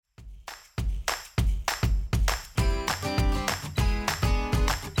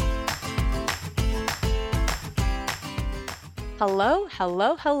Hello,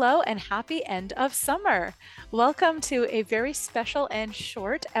 hello, hello, and happy end of summer. Welcome to a very special and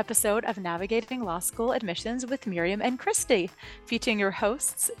short episode of Navigating Law School Admissions with Miriam and Christy, featuring your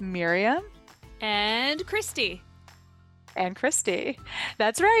hosts, Miriam and Christy. And Christy.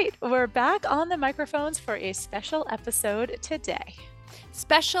 That's right. We're back on the microphones for a special episode today.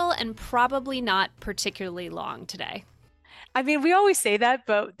 Special and probably not particularly long today. I mean, we always say that,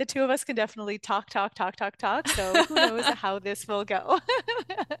 but the two of us can definitely talk. So who knows how this will go.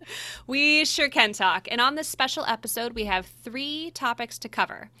 We sure can talk. And on this special episode, we have 3 topics to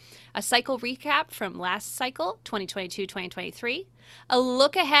cover. A cycle recap from last cycle, 2022-2023, a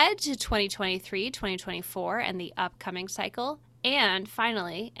look ahead to 2023-2024 and the upcoming cycle, and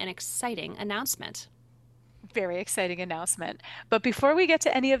finally, an exciting announcement. Very exciting announcement. But before we get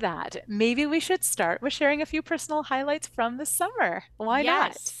to any of that, maybe we should start with sharing a few personal highlights from the summer. Why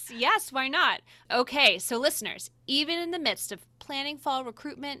not? Yes, why not? Okay, so listeners, even in the midst of planning fall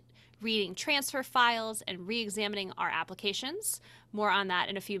recruitment, reading transfer files, and re-examining our applications, more on that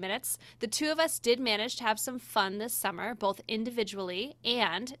in a few minutes, the two of us did manage to have some fun this summer, both individually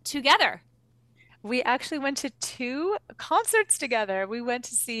and together. We actually went to 2 concerts together. We went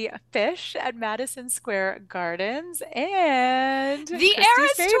to see Phish at Madison Square Gardens and the Christy's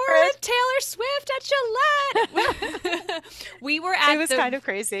Eras favorite. Tour with Taylor Swift at Gillette. We were at It was kind of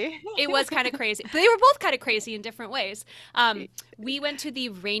crazy. It was kind of crazy. They were both kind of crazy in different ways. We went to the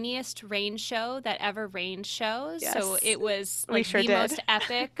rainiest rain show that ever rained shows. Yes. So it was like sure the did. most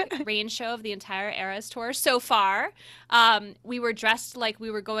epic rain show of the entire Eras Tour so far. We were dressed like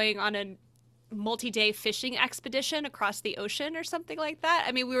we were going on a multi-day fishing expedition across the ocean or something like that.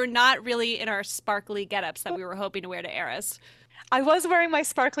 I mean, we were not really in our sparkly getups that we were hoping to wear to Eras. I was wearing my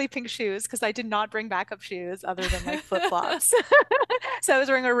sparkly pink shoes because I did not bring backup shoes other than like flip-flops. So I was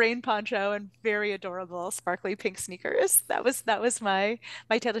wearing a rain poncho and very adorable sparkly pink sneakers. That was my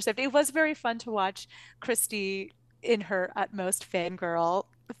Taylor Swift. It was very fun to watch Christy in her utmost fangirl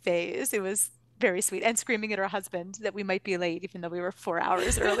phase. It was very sweet, and screaming at her husband that we might be late, even though we were 4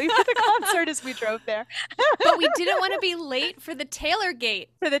 hours early for the concert as we drove there. But we didn't want to be late for the Taylor Gate.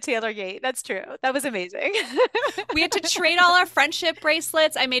 For the Taylor Gate. That's true. That was amazing. We had to trade all our friendship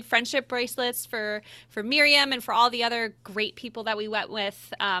bracelets. I made friendship bracelets for Miriam and for all the other great people that we went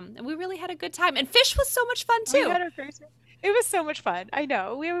with. And we really had a good time. And Phish was so much fun too. We had a crazy. It was so much fun. I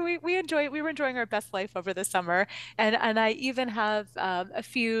know. We were enjoying our best life over the summer, and I even have a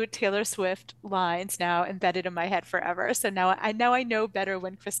few Taylor Swift lines now embedded in my head forever. So now I know better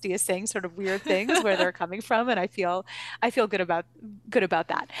when Christy is saying sort of weird things where they're coming from, and I feel good about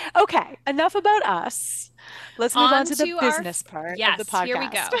that. Okay, enough about us. Let's move on to the business part of the podcast. Here we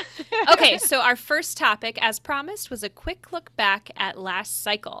go. Okay, so our first topic, as promised, was a quick look back at last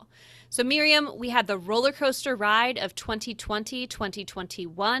cycle. So Miriam, we had the roller coaster ride of 2020,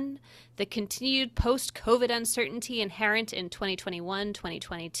 2021, the continued post-COVID uncertainty inherent in 2021,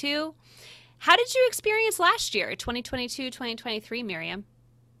 2022. How did you experience last year, 2022, 2023, Miriam?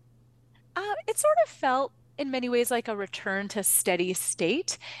 It sort of felt in many ways like a return to steady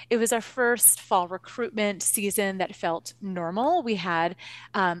state. It was our first fall recruitment season that felt normal. We had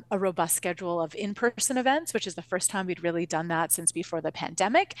a robust schedule of in-person events, which is the first time we'd really done that since before the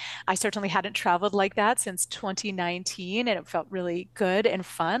pandemic. I certainly hadn't traveled like that since 2019, and it felt really good and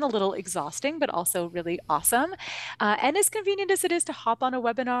fun, a little exhausting, but also really awesome. And as convenient as it is to hop on a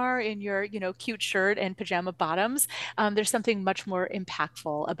webinar in your, cute shirt and pajama bottoms, there's something much more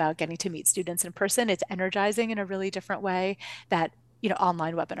impactful about getting to meet students in person. It's energizing in a really different way that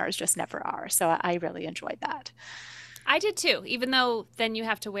online webinars just never are. So I really enjoyed that. I did too, even though then you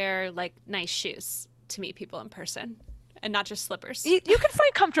have to wear like nice shoes to meet people in person and not just slippers. You can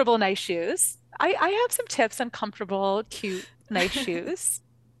find comfortable nice shoes. I have some tips on comfortable, cute, nice shoes.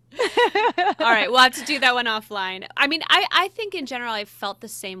 All right, we'll have to do that one offline. I mean, I think in general I felt the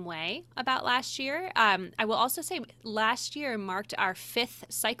same way about last year. I will also say last year marked our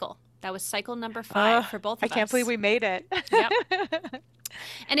 5th cycle. That was cycle number 5 for both of us. I can't believe we made it. Yep.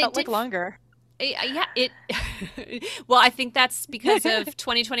 And it felt like longer. Yeah, well, I think that's because of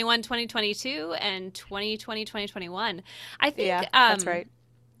 2021, 2022, and 2020, 2021. I think that's right.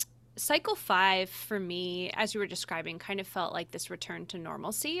 Cycle 5 for me, as you were describing, kind of felt like this return to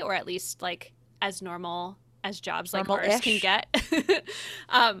normalcy, or at least like as normal as jobs like ours can get.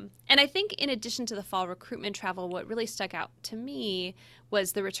 And I think in addition to the fall recruitment travel, what really stuck out to me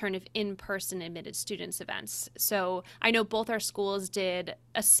was the return of in-person admitted students events. So I know both our schools did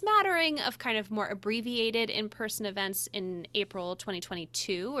a smattering of kind of more abbreviated in-person events in April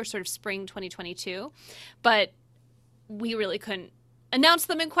 2022 or sort of spring 2022, but we really couldn't announce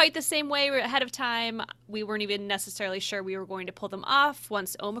them in quite the same way ahead of time. We weren't even necessarily sure we were going to pull them off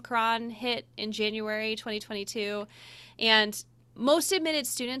once Omicron hit in January 2022. And most admitted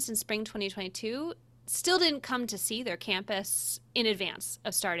students in spring 2022 still didn't come to see their campus in advance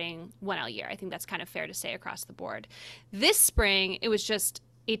of starting 1L year. I think that's kind of fair to say across the board. This spring, it was just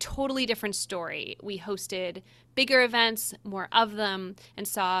a totally different story. We hosted bigger events, more of them, and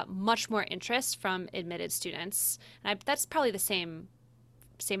saw much more interest from admitted students. And that's probably the same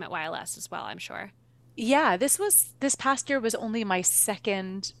at YLS as well, I'm sure. Yeah, this past year was only my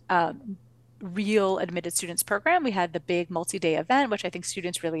second real admitted students program. We had the big multi-day event, which I think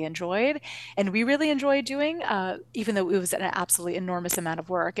students really enjoyed, and we really enjoyed doing, even though it was an absolutely enormous amount of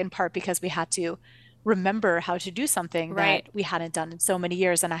work, in part because we had to remember how to do something Right. that we hadn't done in so many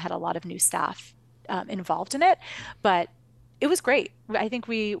years, and I had a lot of new staff involved in it. But it was great. I think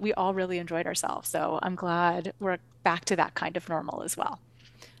we all really enjoyed ourselves. So I'm glad we're back to that kind of normal as well.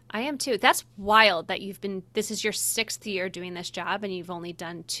 I am too. That's wild that this is your 6th year doing this job and you've only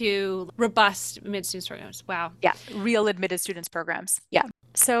done 2 robust mid-student programs. Wow. Yeah, real admitted students programs. Yeah.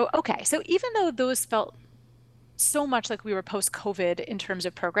 So, okay. So even though those felt so much like we were post-COVID in terms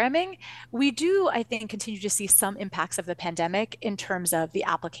of programming, we do, I think, continue to see some impacts of the pandemic in terms of the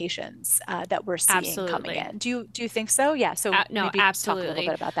applications that we're seeing coming Absolutely. in. Do you think so? Yeah. So No, maybe talk a little absolutely.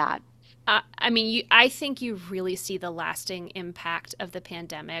 bit about that. I mean, I think you really see the lasting impact of the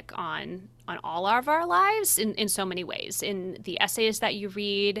pandemic on all of our lives in so many ways. In the essays that you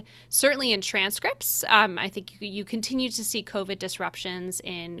read, certainly in transcripts. I think you continue to see COVID disruptions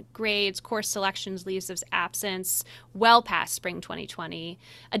in grades, course selections, leaves of absence, well past spring 2020.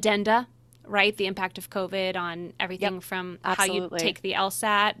 Addenda, right? The impact of COVID on Yep, everything from how you absolutely. take the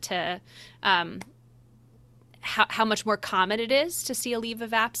LSAT to how much more common it is to see a leave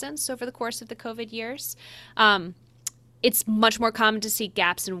of absence over the course of the COVID years. It's much more common to see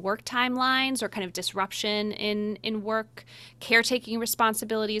gaps in work timelines or kind of disruption in work, caretaking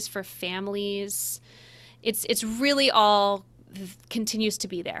responsibilities for families. It's really all continues to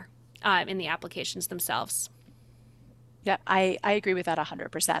be there in the applications themselves. Yeah, I agree with that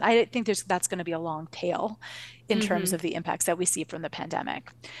 100%. I think that's going to be a long tail in terms Mm-hmm. of the impacts that we see from the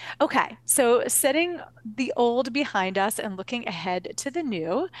pandemic. Okay, so setting the old behind us and looking ahead to the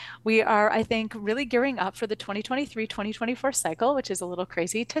new, we are, I think, really gearing up for the 2023-2024 cycle, which is a little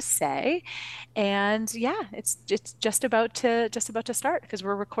crazy to say. And yeah, it's just about to start because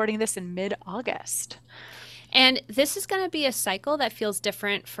we're recording this in mid-August. And this is going to be a cycle that feels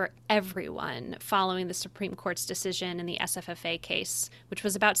different for everyone following the Supreme Court's decision in the SFFA case, which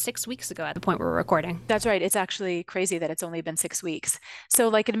was about 6 weeks ago at the point we're recording. That's right. It's actually crazy that it's only been 6 weeks. So,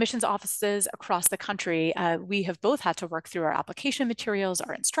 like admissions offices across the country, we have both had to work through our application materials,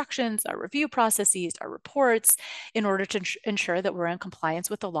 our instructions, our review processes, our reports in order to ensure that we're in compliance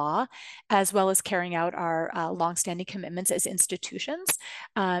with the law, as well as carrying out our longstanding commitments as institutions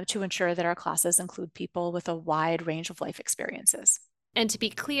to ensure that our classes include people with a wide range of life experiences. And to be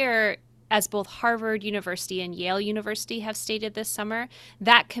clear, as both Harvard University and Yale University have stated this summer,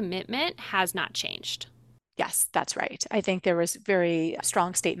 that commitment has not changed. Yes, that's right. I think there was very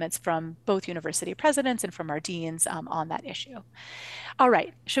strong statements from both university presidents and from our deans on that issue. All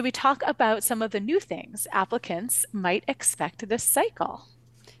right, should we talk about some of the new things applicants might expect this cycle?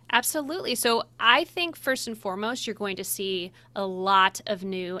 Absolutely. So I think first and foremost, you're going to see a lot of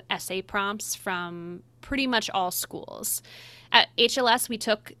new essay prompts from pretty much all schools. At HLS, we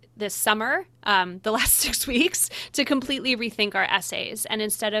took this summer, the last 6 weeks, to completely rethink our essays. And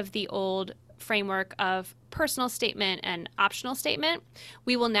instead of the old framework of personal statement and optional statement,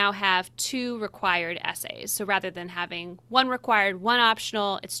 we will now have 2 required essays. So rather than having 1 required, 1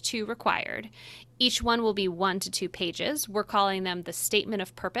 optional, it's 2 required. Each one will be 1 to 2 pages. We're calling them the statement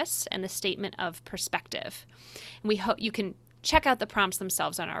of purpose and the statement of perspective. And we hope you can check out the prompts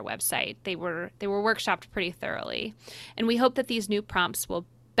themselves on our website. They were workshopped pretty thoroughly. And we hope that these new prompts will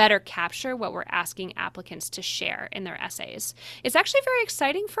better capture what we're asking applicants to share in their essays. It's actually very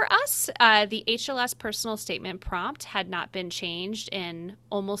exciting for us. The HLS personal statement prompt had not been changed in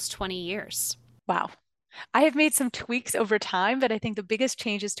almost 20 years. Wow. I have made some tweaks over time, but I think the biggest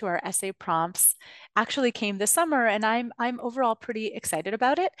changes to our essay prompts actually came this summer, and I'm overall pretty excited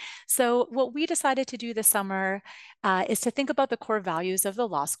about it. So what we decided to do this summer is to think about the core values of the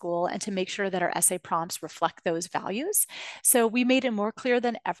law school and to make sure that our essay prompts reflect those values. So we made it more clear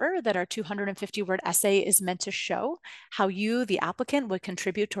than ever that our 250-word essay is meant to show how you, the applicant, would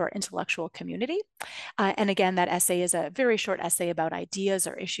contribute to our intellectual community. And again, that essay is a very short essay about ideas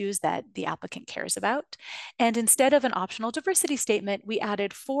or issues that the applicant cares about. And instead of an optional diversity statement, we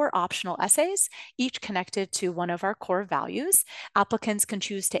added 4 optional essays, each connected to one of our core values. Applicants can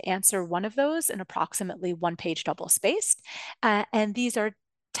choose to answer one of those in approximately 1-page double-spaced. And these are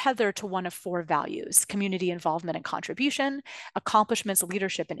tethered to one of 4 values: community involvement and contribution, accomplishments,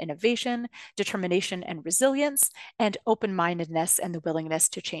 leadership and innovation, determination and resilience, and open-mindedness and the willingness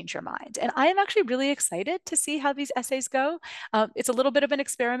to change your mind. And I am actually really excited to see how these essays go. It's a little bit of an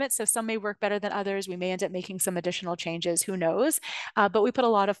experiment, so some may work better than others. We may end up making some additional changes, who knows? But we put a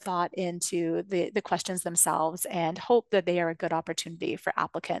lot of thought into the questions themselves and hope that they are a good opportunity for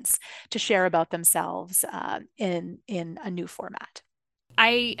applicants to share about themselves in a new format.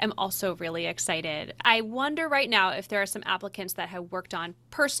 I am also really excited. I wonder right now if there are some applicants that have worked on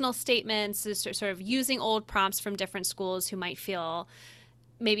personal statements, sort of using old prompts from different schools, who might feel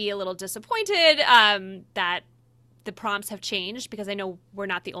maybe a little disappointed that the prompts have changed, because I know we're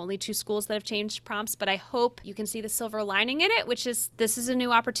not the only 2 schools that have changed prompts, but I hope you can see the silver lining in it, which is this is a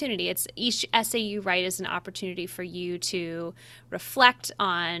new opportunity. It's each essay you write is an opportunity for you to reflect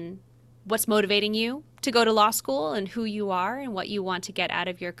on what's motivating you to go to law school and who you are and what you want to get out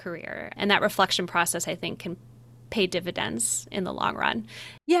of your career. And that reflection process, I think, can pay dividends in the long run.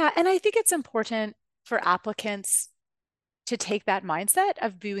 Yeah, and I think it's important for applicants to take that mindset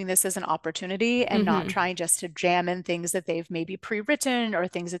of viewing this as an opportunity and not trying just to jam in things that they've maybe pre-written or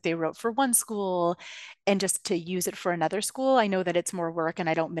things that they wrote for one school and just to use it for another school. I know that it's more work, and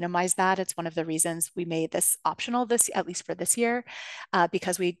I don't minimize that. It's one of the reasons we made this optional, at least for this year,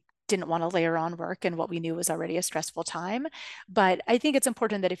 because we didn't want to layer on work and what we knew was already a stressful time. But I think it's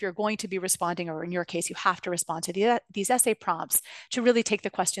important that if you're going to be responding, or in your case, you have to respond to these essay prompts, to really take the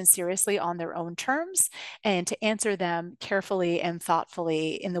questions seriously on their own terms and to answer them carefully and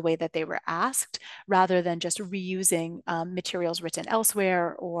thoughtfully in the way that they were asked, rather than just reusing materials written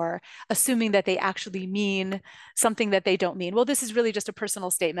elsewhere or assuming that they actually mean something that they don't mean. Well, this is really just a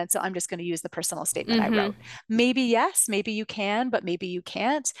personal statement, so I'm just going to use the personal statement I wrote. Maybe yes, maybe you can, but maybe you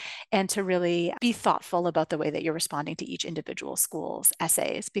can't. And to really be thoughtful about the way that you're responding to each individual school's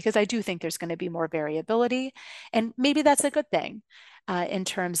essays, because I do think there's going to be more variability. And maybe that's a good thing in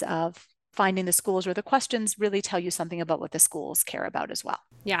terms of finding the schools where the questions really tell you something about what the schools care about as well.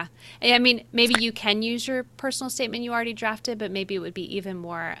 Yeah. I mean, maybe you can use your personal statement you already drafted, but maybe it would be even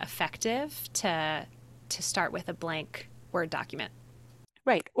more effective to start with a blank Word document.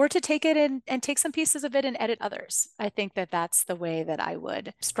 Right. Or to take it and take some pieces of it and edit others. I think that that's the way that I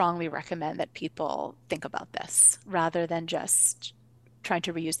would strongly recommend that people think about this, rather than just trying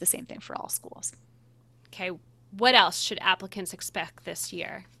to reuse the same thing for all schools. Okay. What else should applicants expect this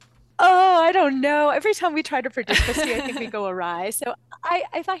year? Oh, I don't know. Every time we try to predict this year, I think we go awry. So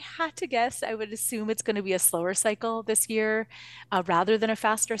if I had to guess, I would assume it's going to be a slower cycle this year rather than a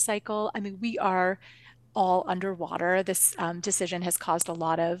faster cycle. I mean, we are all underwater. This decision has caused a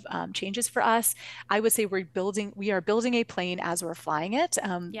lot of changes for us. I would say we are building a plane as we're flying it.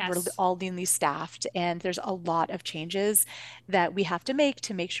 Yes. We're all leanly staffed, and there's a lot of changes that we have to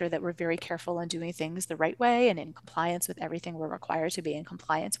make sure that we're very careful in doing things the right way and in compliance with everything we're required to be in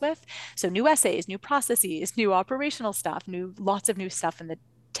compliance with. So new essays, new processes, new operational stuff, lots of new stuff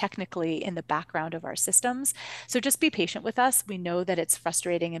technically in the background of our systems. So just be patient with us. We know that it's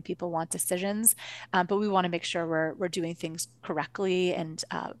frustrating and people want decisions, but we want to make sure we're doing things correctly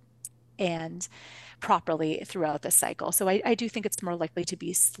and properly throughout the cycle. So I do think it's more likely to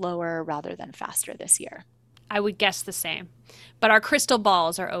be slower rather than faster this year. I would guess the same, but our crystal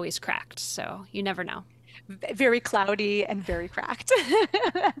balls are always cracked, so you never know. Very cloudy and very cracked.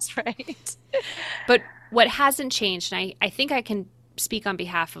 That's right. But what hasn't changed, and I think I can speak on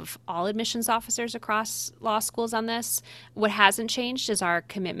behalf of all admissions officers across law schools on this. What hasn't changed is our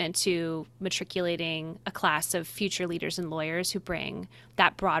commitment to matriculating a class of future leaders and lawyers who bring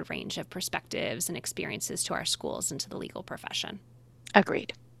that broad range of perspectives and experiences to our schools and to the legal profession.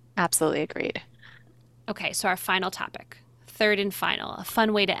 Agreed. Absolutely agreed. Okay, so our final topic, third and final, a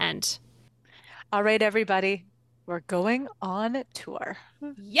fun way to end. All right, everybody. We're going on tour.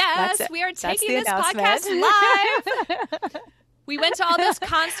 Yes, we are taking this podcast live. We went to all those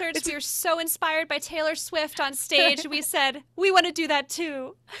concerts. We were so inspired by Taylor Swift on stage. We said, we want to do that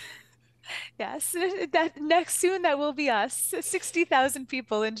too. Yes, that will be us. 60,000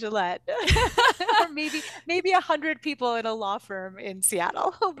 people in Gillette. Or maybe 100 people in a law firm in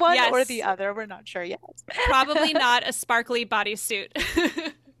Seattle. One or the other. We're not sure yet. Probably not a sparkly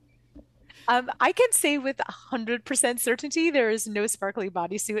bodysuit. I can say with 100% certainty there is no sparkly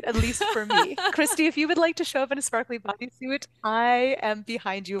bodysuit, at least for me. Christy, if you would like to show up in a sparkly bodysuit, I am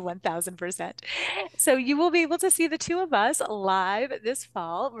behind you 1000%. So you will be able to see the two of us live this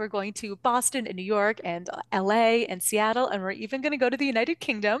fall. We're going to Boston and New York and LA and Seattle, and we're even going to go to the United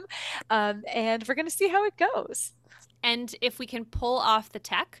Kingdom, and we're going to see how it goes. And if we can pull off the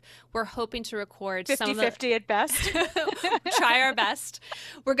tech, we're hoping to record 50-50 at best. Try our best.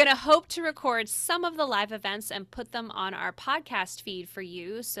 We're going to hope to record some of the live events and put them on our podcast feed for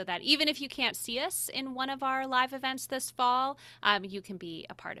you so that even if you can't see us in one of our live events this fall, you can be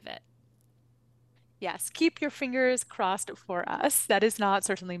a part of it. Yes, keep your fingers crossed for us. That is not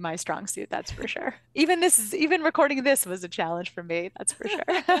certainly my strong suit, that's for sure. Even recording this was a challenge for me, that's for sure.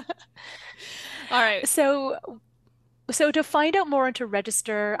 All right. So to find out more and to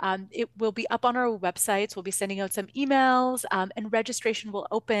register, it will be up on our websites. We'll be sending out some emails, and registration will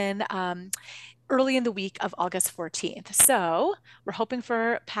open early in the week of August 14th. So we're hoping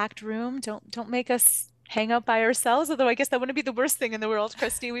for packed room. Don't make us hang out by ourselves, although I guess that wouldn't be the worst thing in the world,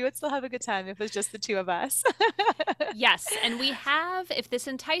 Christy. We would still have a good time if it was just the two of us. Yes, and we have, if this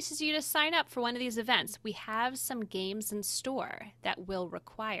entices you to sign up for one of these events, we have some games in store that will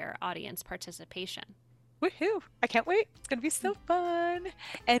require audience participation. Woohoo! I can't wait. It's going to be so fun.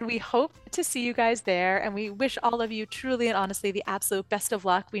 And we hope to see you guys there. And we wish all of you truly and honestly the absolute best of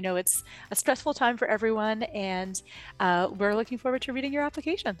luck. We know it's a stressful time for everyone, and we're looking forward to reading your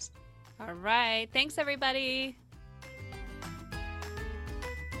applications. All right. Thanks, everybody.